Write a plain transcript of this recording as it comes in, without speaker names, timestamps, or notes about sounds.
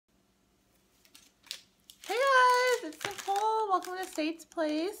welcome to State's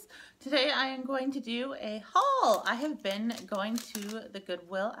Place. Today I am going to do a haul. I have been going to the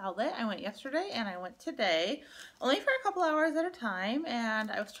Goodwill Outlet. I went yesterday and I went today, only for a couple hours at a time, and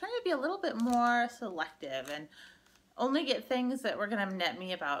I was trying to be a little bit more selective and only get things that were going to net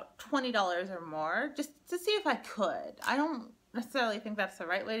me about $20 or more, just to see if I could. I don't necessarily think that's the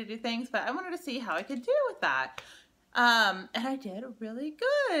right way to do things, but I wanted to see how I could do with that. And I did really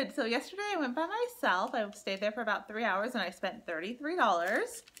good. So yesterday I went by myself. I stayed there for about 3 hours and I spent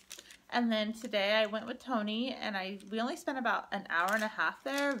 $33. And then today I went with Tony and we only spent about an hour and a half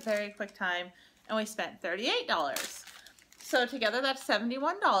there, very quick time, and we spent $38. So together that's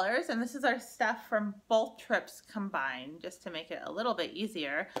 $71, and this is our stuff from both trips combined, just to make it a little bit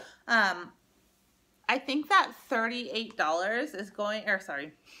easier. I think that $38 is going, or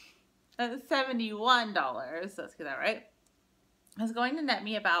sorry, $71, let's get that right, is going to net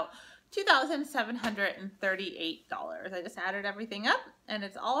me about $2,738. I just added everything up and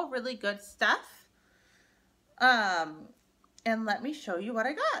it's all really good stuff. And let me show you what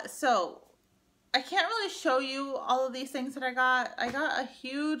I got. So I can't really show you all of these things that I got. I got a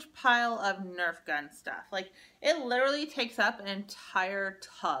huge pile of Nerf gun stuff. Like, it literally takes up an entire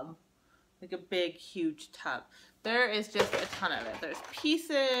tub, like a big huge tub. There is just a ton of it. There's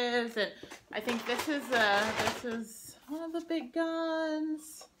pieces, and I think this is one of the big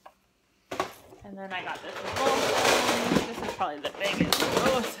guns. And then I got this revolver. This is probably the biggest.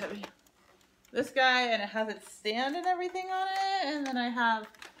 Oh, it's heavy. This guy, and it has its stand and everything on it. And then I have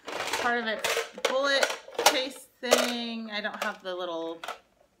part of its bullet case thing. I don't have the little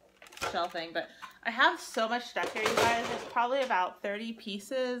shell thing, but I have so much stuff here, you guys. It's probably about 30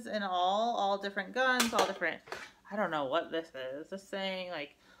 pieces in all different guns, all different, I don't know what this is. This thing,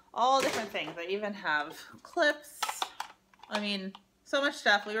 like, all different things. I even have clips. I mean, so much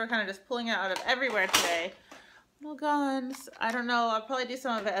stuff. We were kind of just pulling it out of everywhere today. Little guns. I don't know. I'll probably do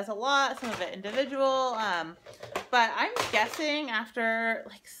some of it as a lot, some of it individual. But I'm guessing after,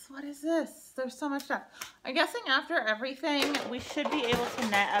 like, what is this? There's so much stuff. I'm guessing after everything, we should be able to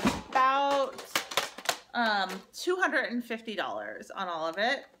net about $250 on all of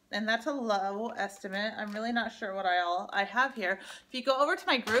it. And that's a low estimate. I'm really not sure what I have here. If you go over to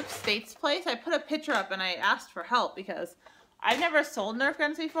my group, State's Place, I put a picture up and I asked for help because I've never sold Nerf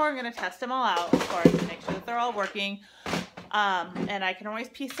guns before. I'm going to test them all out, of course, to make sure that they're all working. And I can always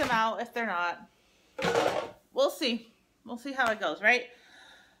piece them out if they're not. We'll see. We'll see how it goes, right?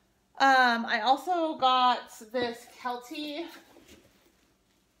 I also got this Kelty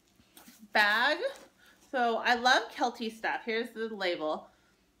bag. So I love Kelty stuff. Here's the label.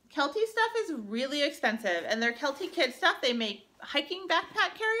 Kelty stuff is really expensive, and they're Kelty kid stuff. They make hiking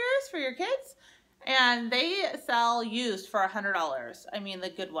backpack carriers for your kids, and they sell used for $100. I mean, the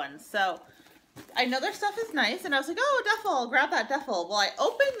good ones. So I know their stuff is nice, and I was like, oh, duffel, I'll grab that duffel. Well, I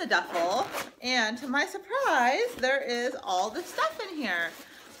opened the duffel, and to my surprise, there is all the stuff in here.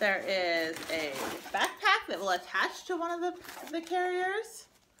 There is a backpack that will attach to one of the carriers.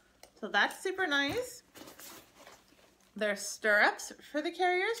 So that's super nice. There's stirrups for the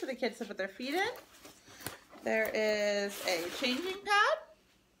carriers for the kids to put their feet in. There is a changing pad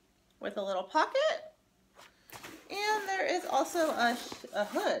with a little pocket. And there is also a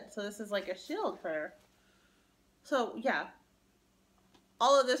hood. So this is like a shield for. So yeah,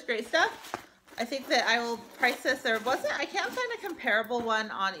 all of this great stuff. I think that I will price this. I can't find a comparable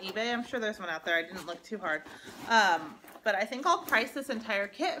one on eBay. I'm sure there's one out there. I didn't look too hard. But I think I'll price this entire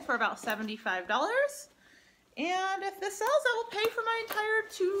kit for about $75. And if this sells, I will pay for my entire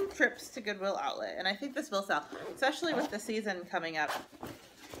 2 trips to Goodwill Outlet. And I think this will sell, especially with the season coming up.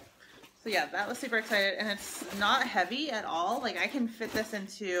 So yeah, that was super excited. And it's not heavy at all. Like, I can fit this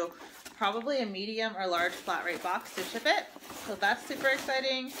into probably a medium or large flat rate box to ship it. So that's super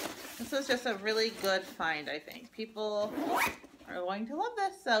exciting. This was just a really good find, I think. People are going to love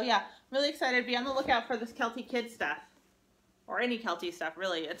this. So yeah, I'm really excited. Be on the lookout for this Kelty kid stuff. Or any Kelty stuff,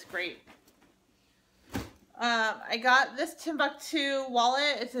 really. It's great. I got this Timbuktu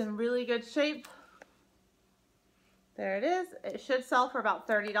wallet. It's in really good shape. There it is. It should sell for about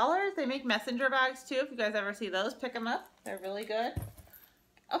 $30. They make messenger bags too. If you guys ever see those, pick them up. They're really good.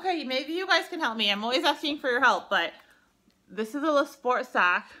 Okay, maybe you guys can help me. I'm always asking for your help, but this is a little sport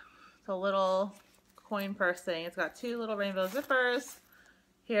sack. It's a little coin purse thing. It's got 2 little rainbow zippers.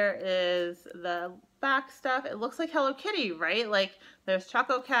 Here is the back stuff. It looks like Hello Kitty, right? Like, there's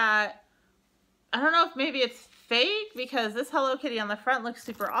Choco Cat. I don't know if maybe it's fake because this Hello Kitty on the front looks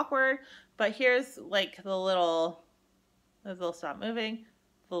super awkward, but here's like the little, they'll stop moving,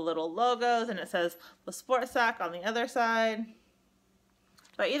 the little logos, and it says the sport sack on the other side.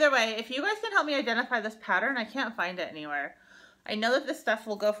 But either way, if you guys can help me identify this pattern, I can't find it anywhere. I know that this stuff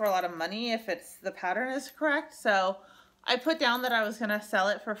will go for a lot of money if the pattern is correct. So I put down that I was gonna sell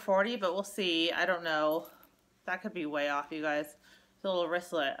it for 40, but we'll see. I don't know. That could be way off, you guys. It's a little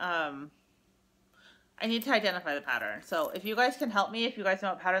wristlet. I need to identify the pattern. So if you guys can help me, if you guys know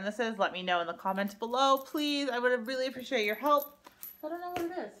what pattern this is, let me know in the comments below, please. I would really appreciate your help. I don't know what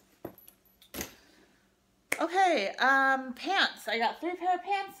it is. Okay, pants. I got 3 pair of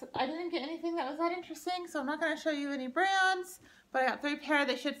pants. I didn't get anything that was that interesting, so I'm not going to show you any brands, but I got 3 pair.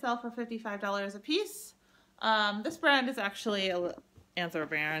 They should sell for $55 a piece. This brand is actually a Anthro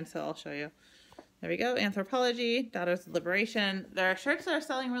brand, so I'll show you. There we go, Anthropology, Daughters of Liberation. Their shirts are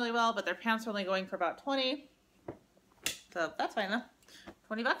selling really well, but their pants are only going for about 20. So that's fine though.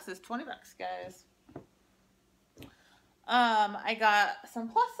 20 bucks is 20 bucks, guys. I got some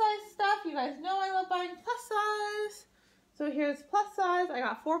plus size stuff. You guys know I love buying plus size. So here's plus size. I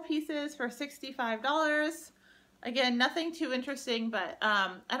got 4 pieces for $65. Again, nothing too interesting, but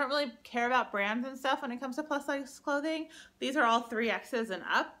I don't really care about brands and stuff when it comes to plus size clothing. These are all 3X's and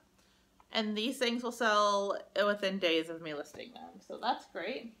up. And these things will sell within days of me listing them. So that's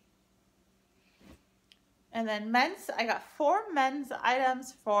great. And then men's, I got 4 men's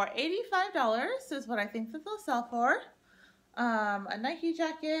items for $85 is what I think that they'll sell for. A Nike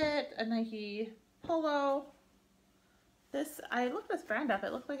jacket, a Nike polo. I looked this brand up.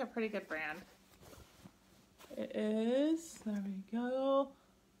 It looked like a pretty good brand. It is, there we go,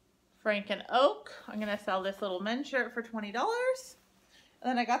 Frank and Oak. I'm going to sell this little men's shirt for $20. And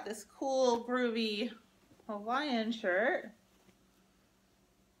then I got this cool, groovy Hawaiian shirt.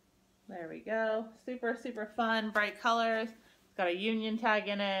 There we go. Super, super fun, bright colors. It's got a union tag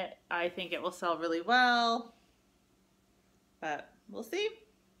in it. I think it will sell really well, but we'll see.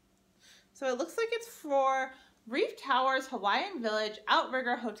 So it looks like it's for Reef Towers, Hawaiian Village,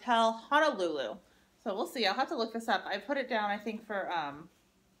 Outrigger Hotel, Honolulu. So we'll see. I'll have to look this up. I put it down, I think, for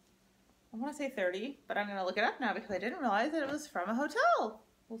I want to say 30, but I'm going to look it up now because I didn't realize that it was from a hotel.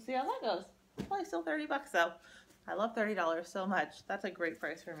 We'll see how that goes. It's probably still 30 bucks though. I love $30 so much. That's a great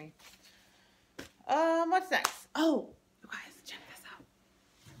price for me. What's next? Oh, you guys, check this out.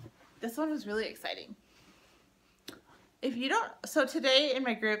 This one was really exciting. If you don't, so today in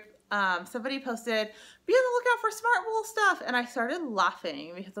my group, somebody posted, be on the lookout for smart wool stuff. And I started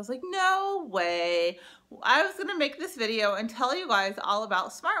laughing because I was like, no way. I was going to make this video and tell you guys all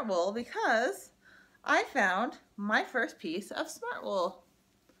about smart wool because I found my first piece of smart wool.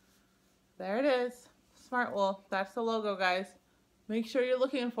 There it is. Smart wool. That's the logo, guys. Make sure you're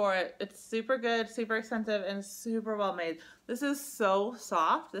looking for it. It's super good, super expensive, and super well made. This is so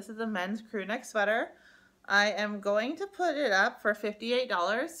soft. This is a men's crew neck sweater. I am going to put it up for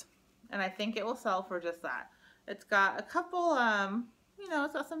 $58. And I think it will sell for just that. It's got a couple, you know,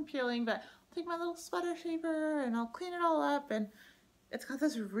 it's got some peeling, but I'll take my little sweater shaper and I'll clean it all up. And it's got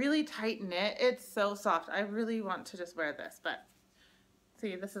this really tight knit. It's so soft. I really want to just wear this, but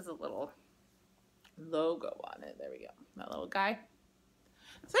see, this is a little logo on it. There we go. That little guy.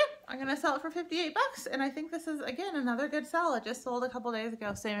 So yeah, I'm going to sell it for 58 bucks. And I think this is, again, another good sell. It just sold a couple days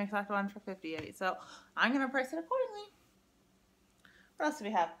ago. Same exact one for 58. So I'm going to price it accordingly. What else do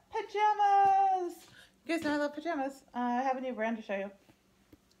we have? Pajamas! You guys know I love pajamas. I have a new brand to show you.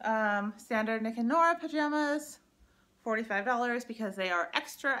 Standard Nick and Nora pajamas. $45 because they are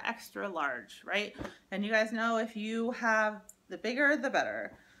extra, extra large, right? And you guys know if you have the bigger, the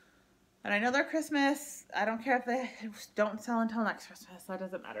better. And I know they're Christmas. I don't care if they don't sell until next Christmas. That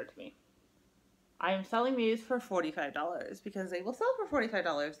doesn't matter to me. I am selling these for $45 because they will sell for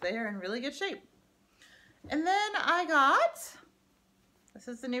 $45. They are in really good shape. And then I got... This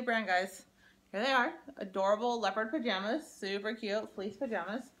is the new brand, guys. Here they are. Adorable leopard pajamas. Super cute. Fleece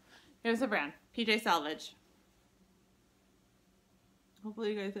pajamas. Here's the brand. PJ Salvage.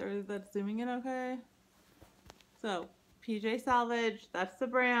 Hopefully you guys are that zooming in okay. So, PJ Salvage. That's the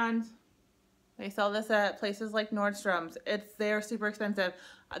brand. They sell this at places like Nordstrom's. They're super expensive.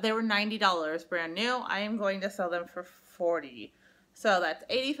 They were $90 brand new. I am going to sell them for $40. So that's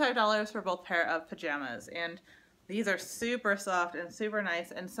 $85 for both pair of pajamas. And these are super soft and super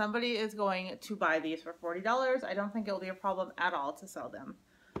nice, and somebody is going to buy these for $40. I don't think it will be a problem at all to sell them.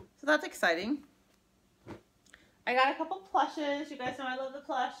 So that's exciting. I got a couple plushes. You guys know I love the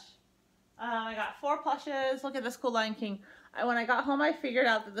plush. I got 4 plushes. Look at this cool Lion King. When I got home, I figured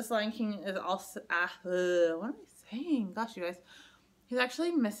out that this Lion King is also... what am I saying? Gosh, you guys. He's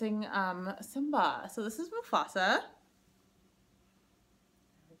actually missing Simba. So this is Mufasa.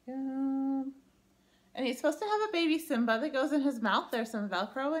 There we go. And he's supposed to have a baby Simba that goes in his mouth. There's some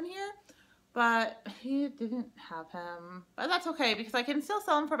Velcro in here. But he didn't have him. But that's okay because I can still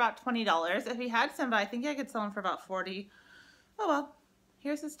sell him for about $20. If he had Simba, I think I could sell him for about $40. Oh well.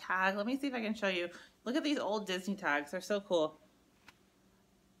 Here's his tag. Let me see if I can show you. Look at these old Disney tags. They're so cool.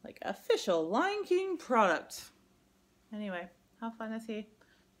 Like, official Lion King product. Anyway, how fun is he?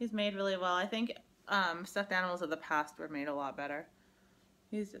 He's made really well. I think stuffed animals of the past were made a lot better.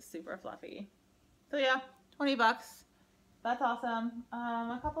 He's just super fluffy. So yeah, 20 bucks. That's awesome.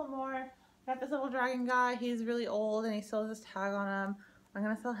 A couple more. Got this little dragon guy. He's really old and he still has his tag on him. I'm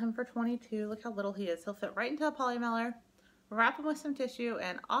going to sell him for 22. Look how little he is. He'll fit right into a poly mailer. Wrap him with some tissue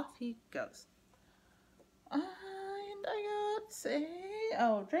and off he goes. And I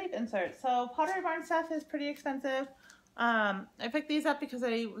got drape inserts. So Pottery Barn stuff is pretty expensive. I picked these up because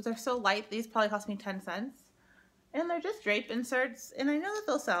they're so light. These probably cost me 10 cents. And they're just drape inserts. And I know that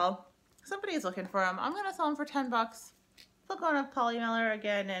they'll sell. Somebody's looking for them. I'm going to sell them for 10 bucks. They'll go on a poly mailer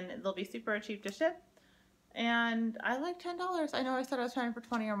again and they'll be super cheap to ship. And I like $10. I know I said I was trying for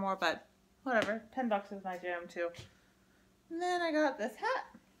 20 or more, but whatever. 10 bucks is my jam too. And then I got this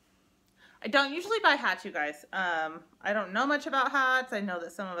hat. I don't usually buy hats, you guys. I don't know much about hats. I know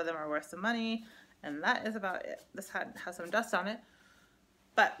that some of them are worth some money. And that is about it. This hat has some dust on it.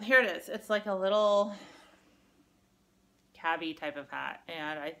 But here it is. It's like a little cabbie type of hat.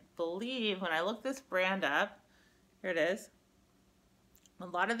 And I believe when I looked this brand up, here it is. A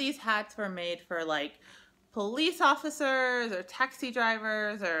lot of these hats were made for like police officers or taxi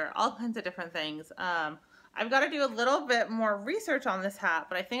drivers or all kinds of different things. I've got to do a little bit more research on this hat,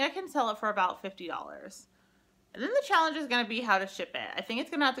 but I think I can sell it for about $50. And then the challenge is going to be how to ship it. I think it's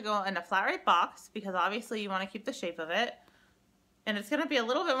going to have to go in a flat rate box because obviously you want to keep the shape of it. And it's going to be a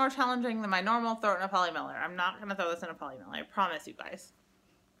little bit more challenging than my normal throw it in a poly mailer. I'm not going to throw this in a poly mailer. I promise you guys.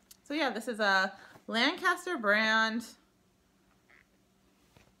 So yeah, this is a Lancaster brand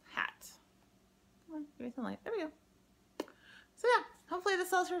hat. Come on, give me some light. There we go. So yeah, hopefully this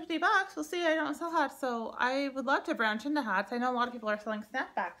sells for 50 bucks. We'll see. I don't sell hats, so I would love to branch into hats. I know a lot of people are selling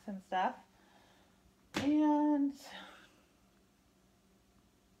snapbacks and stuff. And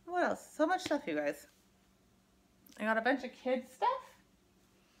what else? So much stuff, you guys. I got a bunch of kids stuff.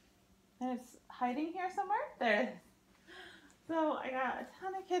 And it's hiding here somewhere. There it is. So I got a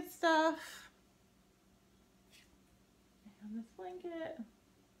ton of kids stuff. And this blanket.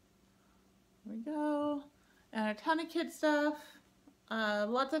 There we go. And a ton of kids stuff.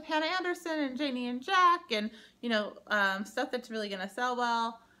 Lots of Hannah Anderson and Janie and Jack and, you know, stuff that's really going to sell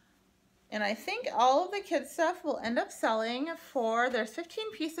well. And I think all of the kids stuff will end up selling for, there's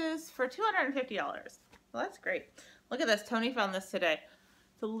 15 pieces for $250. Well, that's great. Look at this. Tony found this today.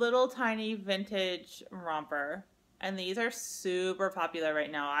 It's a little tiny vintage romper. And these are super popular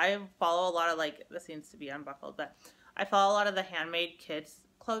right now. I follow a lot of, like, this seems to be unbuckled, but I follow a lot of the handmade kids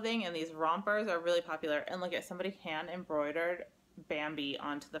clothing, and these rompers are really popular. And look at, somebody hand embroidered Bambi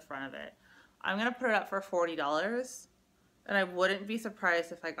onto the front of it. I'm going to put it up for $40. And I wouldn't be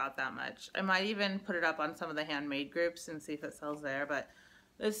surprised if I got that much. I might even put it up on some of the handmade groups and see if it sells there. But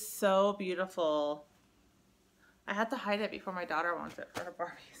it's so beautiful. I had to hide it before my daughter wants it for her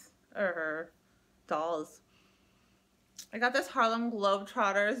Barbies. Or her dolls. I got this Harlem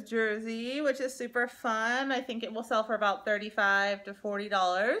Globetrotters jersey, which is super fun. I think it will sell for about $35 to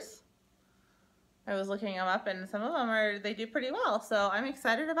 $40. I was looking them up and some of them they do pretty well. So I'm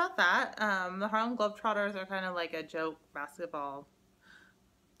excited about that. The Harlem Globetrotters are kind of like a joke basketball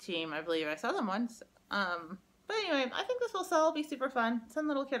team. I believe I saw them once. But anyway, I think this will sell, be super fun. Some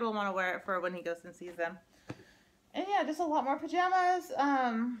little kid will want to wear it for when he goes and sees them. And yeah, just a lot more pajamas.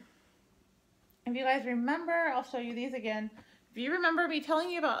 If you guys remember, I'll show you these again. If you remember me telling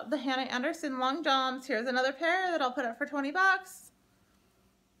you about the Hannah Anderson long johns, here's another pair that I'll put up for 20 bucks.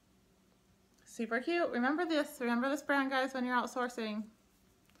 Super cute. Remember this. Remember this brand, guys, when you're outsourcing.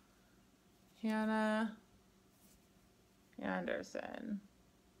 Hannah Anderson.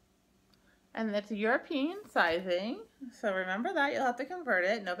 And it's European sizing. So remember that. You'll have to convert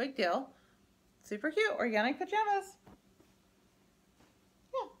it. No big deal. Super cute. Organic pajamas.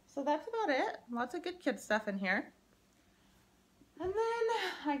 Yeah, so that's about it. Lots of good kid stuff in here. And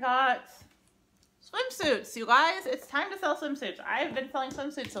then I got swimsuits, you guys. It's time to sell swimsuits. I've been selling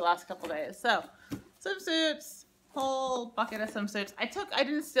swimsuits the last couple days. So, swimsuits, whole bucket of swimsuits. I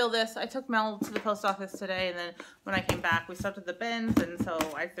didn't steal this. I took Mel to the post office today, and then when I came back, we stuffed at the bins, and so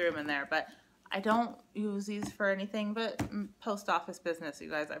I threw them in there. But I don't use these for anything but post office business, you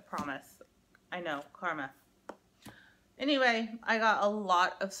guys. I promise. I know, karma. Anyway, I got a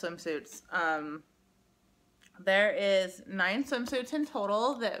lot of swimsuits. There is 9 swimsuits in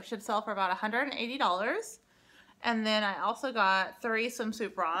total that should sell for about $180. And then I also got 3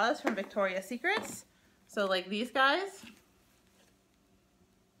 swimsuit bras from Victoria's Secrets. So like these guys.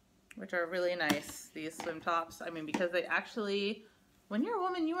 which are really nice, these swim tops. I mean, because they actually, when you're a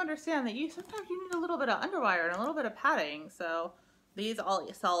woman, you understand that sometimes you need a little bit of underwire and a little bit of padding. So these all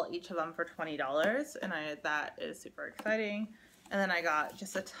sell each of them for $20, and that is super exciting. And then I got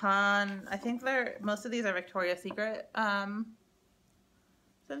just a ton. I think most of these are Victoria's Secret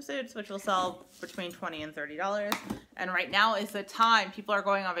swimsuits, which will sell between $20 and $30. And right now is the time. People are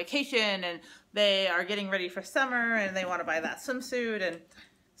going on vacation and they are getting ready for summer and they want to buy that swimsuit. And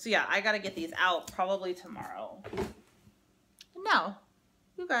so yeah, I got to get these out probably tomorrow. Now,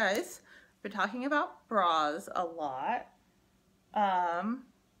 you guys, I've been talking about bras a lot.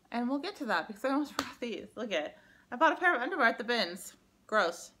 And we'll get to that because I almost forgot these. Look at it. I bought a pair of underwear at the bins.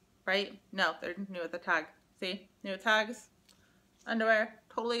 Gross, right? No, they're new with the tag. See? New with tags. Underwear.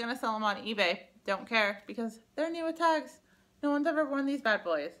 Totally gonna sell them on eBay. Don't care because they're new with tags. No one's ever worn these bad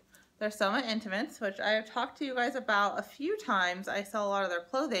boys. They're Soma Intimates, which I have talked to you guys about a few times. I sell a lot of their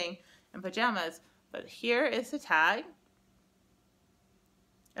clothing and pajamas, but here is the tag.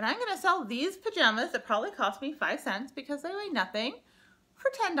 And I'm gonna sell these pajamas that probably cost me 5 cents because they weigh nothing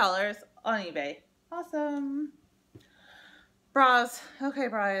for $10 on eBay. Awesome. Bras. Okay,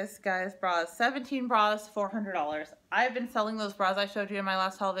 guys, bras. 17 bras, $400. I've been selling those bras I showed you in my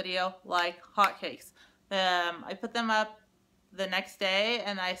last haul video like hotcakes. I put them up the next day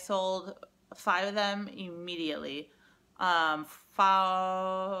and I sold 5 of them immediately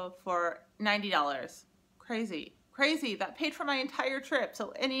for $90. Crazy. Crazy. That paid for my entire trip.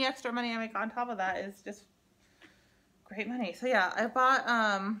 So any extra money I make on top of that is just great money. So yeah, I bought,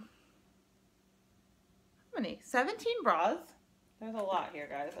 how many? 17 bras. There's a lot here,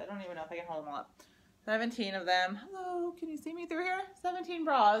 guys. I don't even know if I can hold them all up. 17 of them. Hello, can you see me through here? 17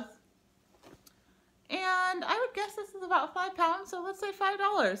 bras. And I would guess this is about 5 pounds, so let's say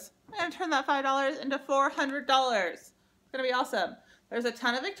 $5. I'm gonna turn that $5 into $400. It's gonna be awesome. There's a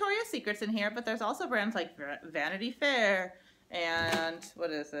ton of Victoria's Secrets in here, but there's also brands like Vanity Fair and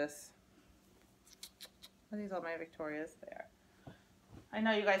what is this? Are these all my Victorias? There. I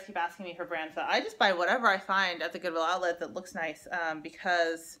know you guys keep asking me for brands, but I just buy whatever I find at the Goodwill Outlet that looks nice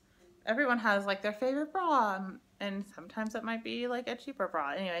because everyone has like their favorite bra, and sometimes it might be like a cheaper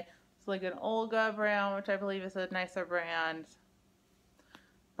bra. Anyway, it's like an Olga brand, which I believe is a nicer brand.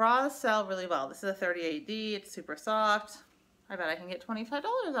 Bras sell really well. This is a 38D. It's super soft. I bet I can get $25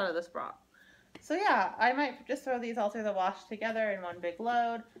 out of this bra. So yeah, I might just throw these all through the wash together in one big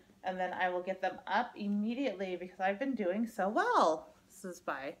load, and then I will get them up immediately because I've been doing so well. This is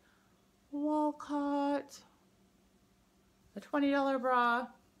by Walcott. A $20 bra.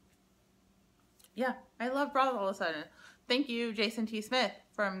 Yeah, I love bras all of a sudden. Thank you, Jason T. Smith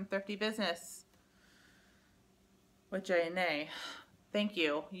from Thrifty Business with J&A. Thank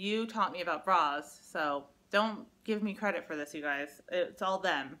you. You taught me about bras, so don't give me credit for this, you guys. It's all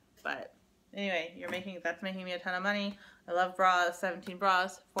them. But anyway, that's making me a ton of money. I love bras. 17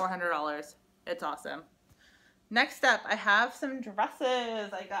 bras, $400. It's awesome. Next up, I have some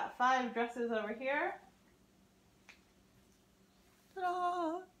dresses. I got 5 dresses over here.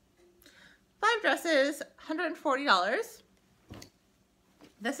 Ta-da! 5 dresses, $140.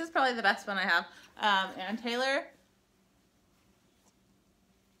 This is probably the best one I have. Ann Taylor.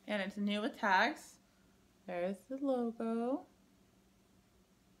 And it's new with tags. There's the logo.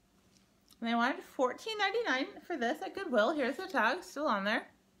 And they wanted $14.99 for this at Goodwill. Here's the tag, still on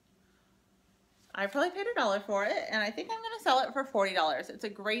there. I probably paid $1 for it, and I think I'm going to sell it for $40. It's a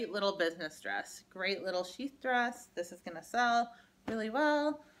great little business dress. Great little sheath dress. This is going to sell really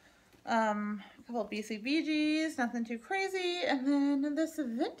well. A couple of BCBGs, nothing too crazy. And then this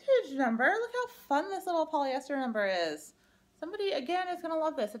vintage number. Look how fun this little polyester number is. Somebody, again, is going to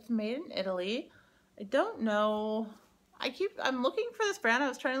love this. It's made in Italy. I don't know. I'm looking for this brand. I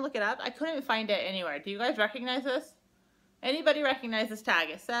was trying to look it up. I couldn't find it anywhere. Do you guys recognize this? Anybody recognize this tag?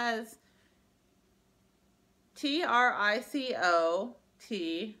 It says Tricot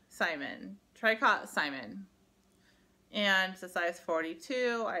Simon. Tricot Simon. And it's a size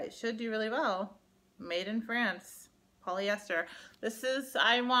 42. It should do really well. Made in France. Polyester. This is,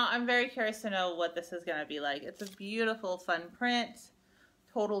 I'm very curious to know what this is going to be like. It's a beautiful, fun print.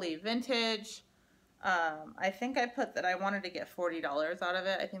 Totally vintage. I think I put that I wanted to get $40 out of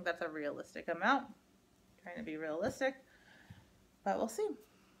it. I think that's a realistic amount. I'm trying to be realistic. But we'll see.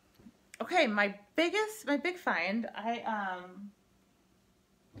 Okay, my big find,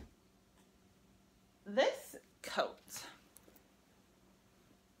 this coat.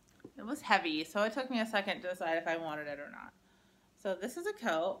 It was heavy, so it took me a second to decide if I wanted it or not. So this is a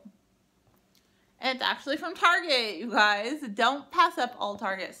coat, And it's actually from Target, you guys. Don't pass up all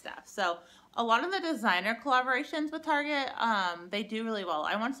Target stuff. So a lot of the designer collaborations with Target, they do really well.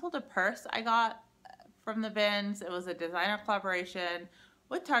 I once sold a purse I got from the bins. It was a designer collaboration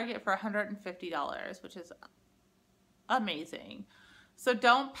with Target for $150, which is amazing. So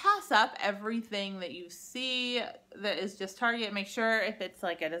don't pass up everything that you see that is just Target. Make sure if it's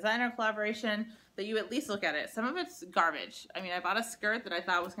like a designer collaboration that you at least look at it. Some of it's garbage. I mean, I bought a skirt that I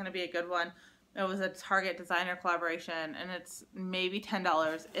thought was going to be a good one. It was a Target designer collaboration, and it's maybe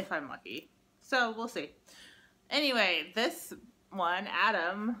 $10 if I'm lucky. So we'll see. Anyway, this one,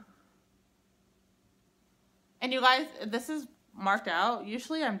 Adam. And you guys, this is marked out.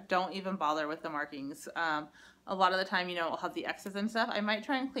 Usually I don't even bother with the markings. A lot of the time, you know, it'll have the X's and stuff. I might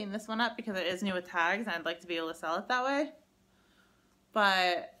try and clean this one up because it is new with tags, and I'd like to be able to sell it that way.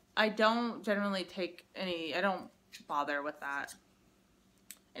 But I don't generally take any, I don't bother with that.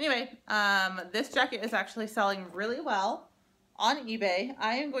 Anyway, this jacket is actually selling really well on eBay.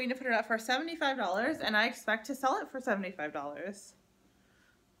 I am going to put it up for $75, and I expect to sell it for $75.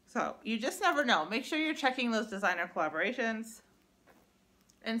 So you just never know. Make sure you're checking those designer collaborations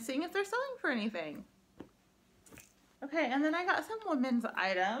and seeing if they're selling for anything. Okay, and then I got some women's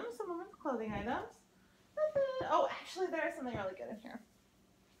items, some women's clothing items. Oh, actually, there's something really good in here.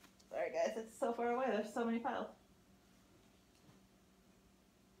 Sorry, guys, it's so far away. There's so many piles.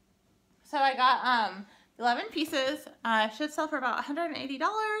 So I got 11 pieces. Should sell for about $180.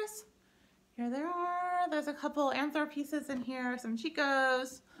 Here they are. There's a couple Anthro pieces in here, some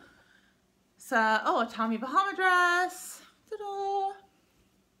Chicos. So, oh, a Tommy Bahama dress. Ta-da!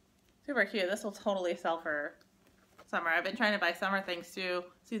 Super cute. This will totally sell for summer. I've been trying to buy summer things too.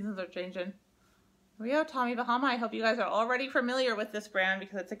 Seasons are changing. Here we go, Tommy Bahama. I hope you guys are already familiar with this brand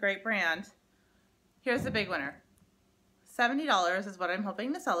because it's a great brand. Here's the big winner. $70 is what I'm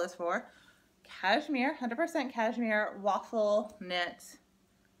hoping to sell this for. Cashmere, 100% cashmere, waffle knit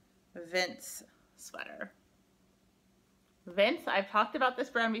Vince sweater. Vince, I've talked about this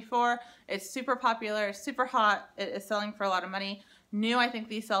brand before. It's super popular, super hot. It is selling for a lot of money. New, I think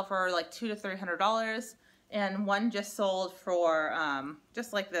these sell for like $200 to $300. And one just sold for,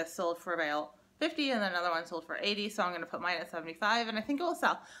 just like this, sold for about $50, and then another one sold for $80. So I'm going to put mine at $75, and I think it will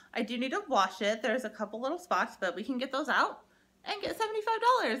sell. I do need to wash it. There's a couple little spots, but we can get those out and get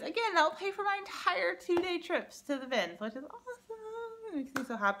 $75. Again, that'll pay for my entire 2-day trips to the bins, which is awesome. It makes me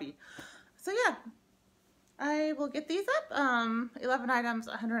so happy. So yeah, I will get these up. 11 items,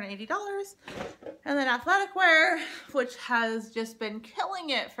 $180. And then athletic wear, which has just been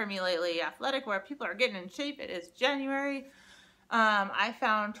killing it for me lately. Athletic wear, people are getting in shape. It is January. I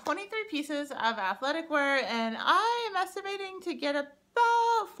found 23 pieces of athletic wear, and I am estimating to get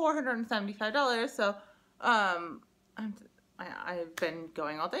about $475. So I've been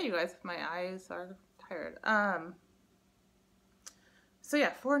going all day, you guys. My eyes are tired. So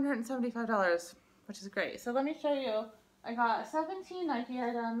yeah, $475, which is great. So let me show you. I got 17 Nike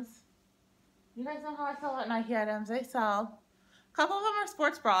items. You guys know how I feel about Nike items. They sell. A couple of them are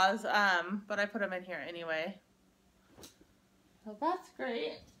sports bras, but I put them in here anyway. So that's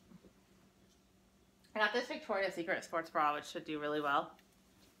great. I got this Victoria's Secret sports bra, which should do really well.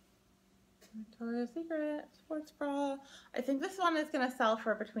 Victoria's Secret sports bra. I think this one is going to sell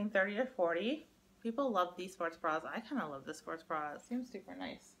for between $30 to $40. People love these sports bras. I kind of love this sports bra. It seems super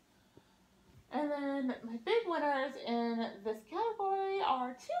nice. And then my big winners in this category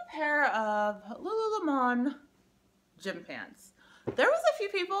are 2 pair of Lululemon gym pants. There was a few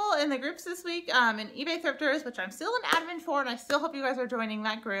people in the groups this week in eBay Thrifters, which I'm still an admin for, and I still hope you guys are joining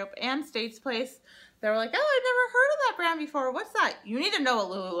that group, and States Place. They were like, oh, I've never heard of that brand before. What's that? You need to know what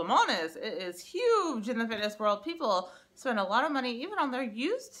Lululemon is. It is huge in the fitness world. People spend a lot of money even on their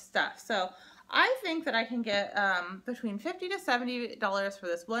used stuff. So I think that I can get between $50 to $70 for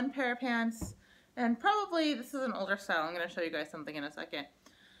this one pair of pants. And probably, this is an older style. I'm going to show you guys something in a second.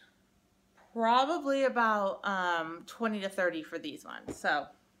 Probably about $20 to $30 for these ones. So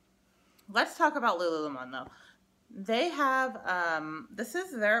let's talk about Lululemon though. They have, this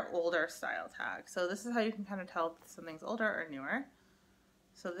is their older style tag. So this is how you can kind of tell if something's older or newer.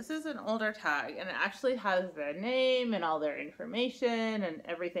 So this is an older tag, and it actually has their name and all their information and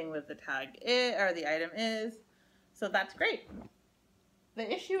everything that the tag is, or the item is. So that's great. The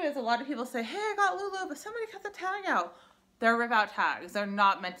issue is a lot of people say, hey, I got Lulu, but somebody cut the tag out. They're rip-out tags. They're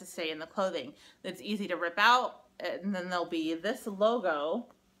not meant to stay in the clothing. It's easy to rip out, and then there'll be this logo.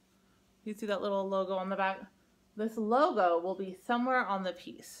 You see that little logo on the back? This logo will be somewhere on the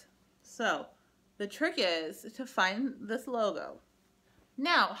piece. So the trick is to find this logo.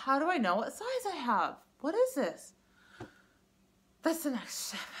 Now, how do I know what size I have? What is this? That's the next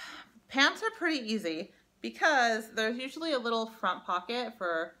step. Pants are pretty easy because there's usually a little front pocket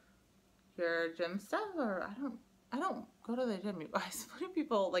for your gym stuff, or I don't go to the gym, you guys. What do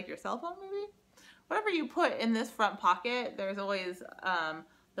people, like your cell phone maybe? Whatever you put in this front pocket, there's always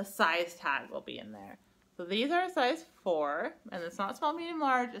the size tag will be in there. So these are a size 4, and it's not small, medium,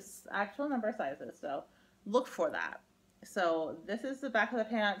 large, it's actual number sizes, so look for that. So this is the back of the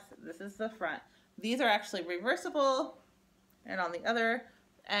pants, this is the front. These are actually reversible, and on the other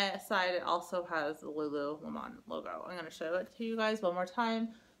side it also has the Lululemon logo. I'm going to show it to you guys one more time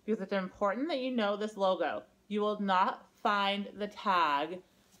because it's important that you know this logo. You will not find the tag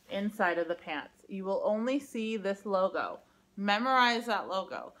inside of the pants. You will only see this logo. Memorize that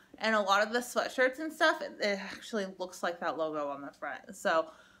logo. And a lot of the sweatshirts and stuff, it actually looks like that logo on the front. So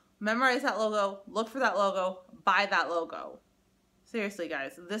memorize that logo, look for that logo, buy that logo. Seriously,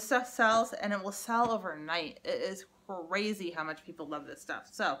 guys, this stuff sells, and it will sell overnight. It is crazy how much people love this stuff.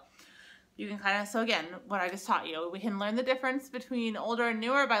 So you can kind of, so again, what I just taught you, we can learn the difference between older and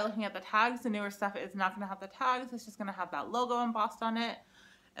newer by looking at the tags. The newer stuff is not going to have the tags. It's just going to have that logo embossed on it.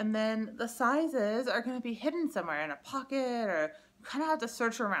 And then the sizes are going to be hidden somewhere in a pocket, or you kind of have to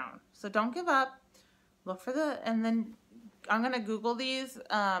search around. So don't give up. Look for the, and then I'm going to Google these,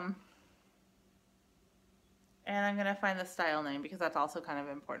 and I'm going to find the style name because that's also kind of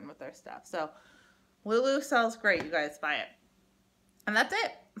important with their stuff. So Lulu sells great. You guys buy it. And that's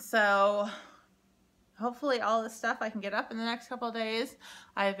it. So hopefully all this stuff I can get up in the next couple of days.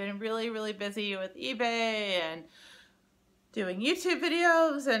 I've been really, really busy with eBay and doing YouTube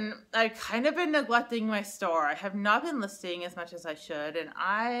videos, and I've kind of been neglecting my store. I have not been listing as much as I should, and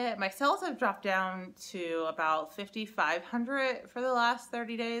my sales have dropped down to about 5,500 for the last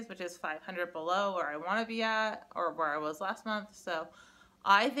 30 days, which is 500 below where I want to be at, or where I was last month. So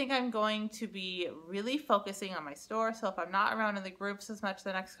I think I'm going to be really focusing on my store. So if I'm not around in the groups as much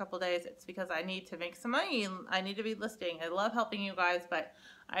the next couple of days, it's because I need to make some money. I need to be listing. I love helping you guys, but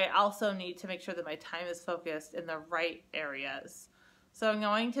I also need to make sure that my time is focused in the right areas. So I'm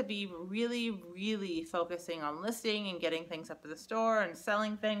going to be really, really focusing on listing and getting things up to the store and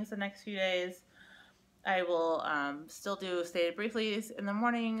selling things the next few days. I will still do stated brieflies in the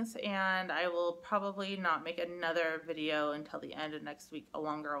mornings, and I will probably not make another video until the end of next week, a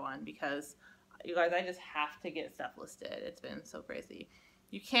longer one, because you guys, I just have to get stuff listed. It's been so crazy.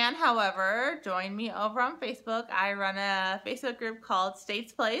 You can, however, join me over on Facebook. I run a Facebook group called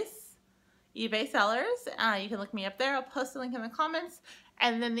States Place eBay Sellers. You can look me up there. I'll post a link in the comments.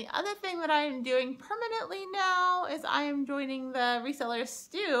 And then the other thing that I am doing permanently now is I am joining the Reseller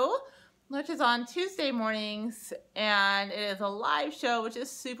Stew, which is on Tuesday mornings, and it is a live show, which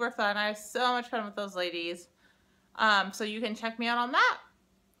is super fun. I have so much fun with those ladies. So you can check me out on that.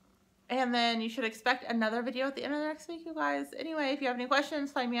 And then you should expect another video at the end of the next week, you guys. Anyway, if you have any questions,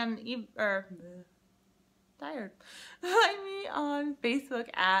 find me on Find me on Facebook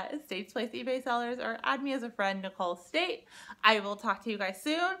at States Place eBay Sellers, or add me as a friend, Nicole State. I will talk to you guys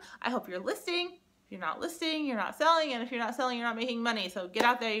soon. I hope you're listing. If you're not listing, you're not selling. And if you're not selling, you're not making money. So get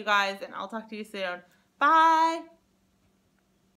out there, you guys, and I'll talk to you soon. Bye.